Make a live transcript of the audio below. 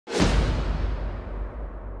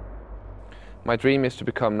My dream is to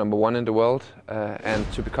become #1 in the world, and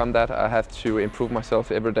to become that I have to improve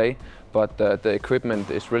myself every day, but the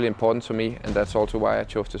equipment is really important to me, and that's also why I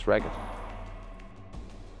chose this racket.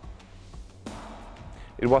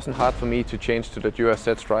 It wasn't hard for me to change to the DUORA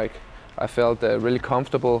Z-STRIKE. I felt really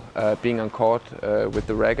comfortable being on court with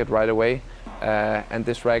the racket right away, and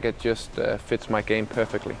this racket just fits my game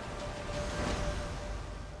perfectly.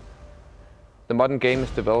 The modern game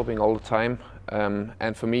is developing all the time,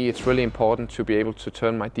 and for me it's really important to be able to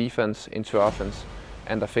turn my defense into offense,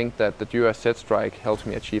 and I think that the DUORA Z-STRIKE helps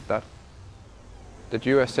me achieve that. The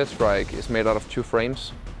DUORA Z-STRIKE is made out of 2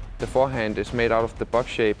 frames. The forehand is made out of the box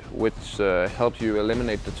shape, which helps you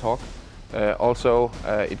eliminate the torque. Also,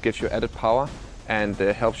 it gives you added power and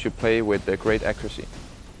helps you play with great accuracy.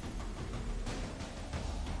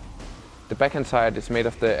 The backhand side is made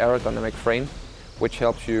of the aerodynamic frame, which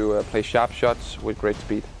helps you play sharp shots with great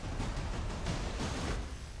speed.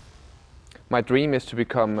 My dream is to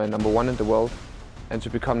become #1 in the world, and to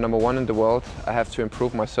become #1 in the world I have to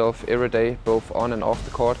improve myself every day, both on and off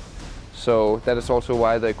the court. So that is also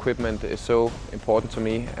why the equipment is so important to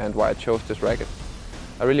me and why I chose this racket.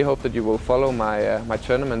 I really hope that you will follow my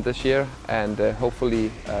tournament this year, and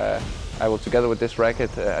hopefully I will, together with this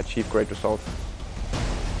racket, achieve great results.